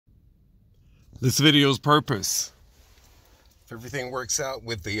This video's purpose, if everything works out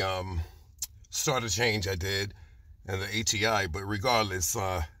with the starter change I did and the H.E.I, but regardless,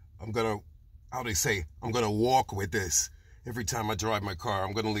 I'm gonna, how they say, I'm gonna walk with this every time I drive my car.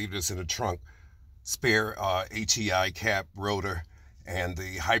 I'm gonna leave this in the trunk. Spare H.E.I cap rotor and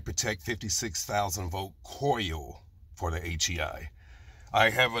the Hypertech 56,000 volt coil for the H.E.I.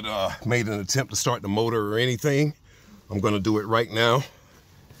 I haven't made an attempt to start the motor or anything. I'm gonna do it right now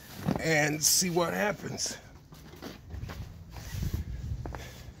and see what happens.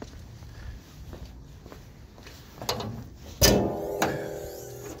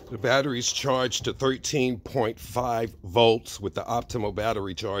 The battery's charged to 13.5 volts with the optimal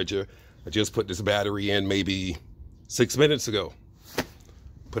battery charger. I just put this battery in maybe 6 minutes ago.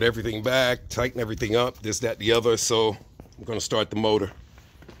 Put everything back, tighten everything up, this, that, the other, so I'm gonna start the motor.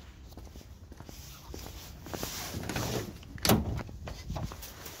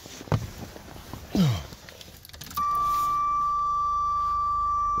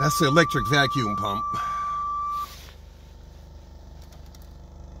 That's the electric vacuum pump.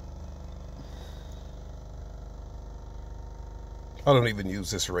 I don't even use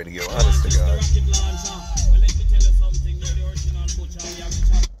this radio, honest to God.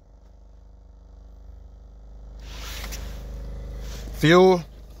 Fuel.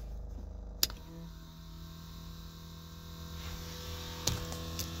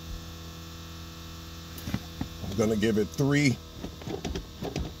 I'm gonna give it three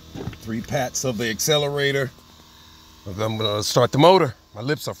pats of the accelerator. I'm gonna start the motor. My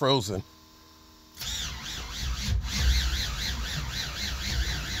lips are frozen.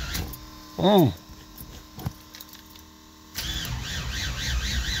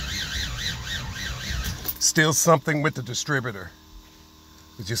 Still something with the distributor.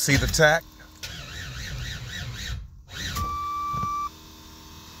 Did you see the tack?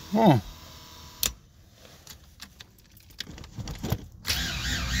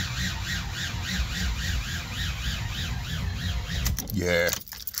 Yeah,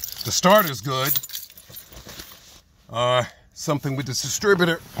 the starter's good. Something with this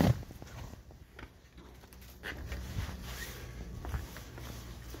distributor.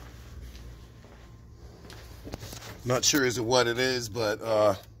 Not sure as to what it is, but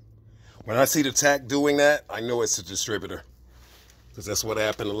when I see the tack doing that, I know it's a distributor, because that's what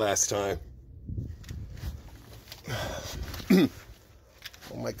happened the last time.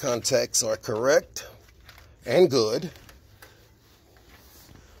 All my contacts are correct and good.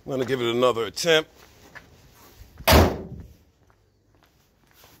 I'm going to give it another attempt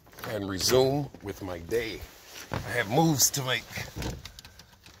and resume with my day. I have moves to make.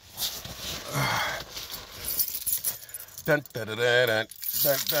 Dun, dun, dun, dun, dun,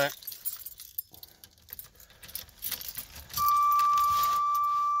 dun, dun.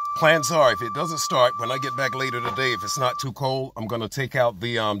 Plans are, if it doesn't start, when I get back later today, if it's not too cold, I'm going to take out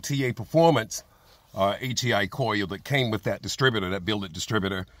the TA Performance H.E.I coil that came with that distributor, that Buick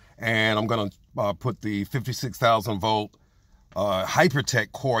distributor, and I'm going to put the 56,000 volt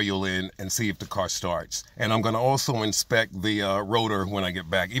Hypertech coil in and see if the car starts. And I'm going to also inspect the rotor when I get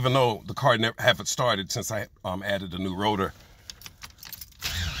back, even though the car never haven't started since I added a new rotor.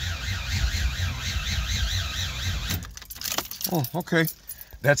 Oh, okay.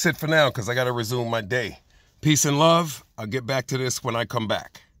 That's it for now, because I got to resume my day. Peace and love. I'll get back to this when I come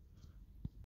back.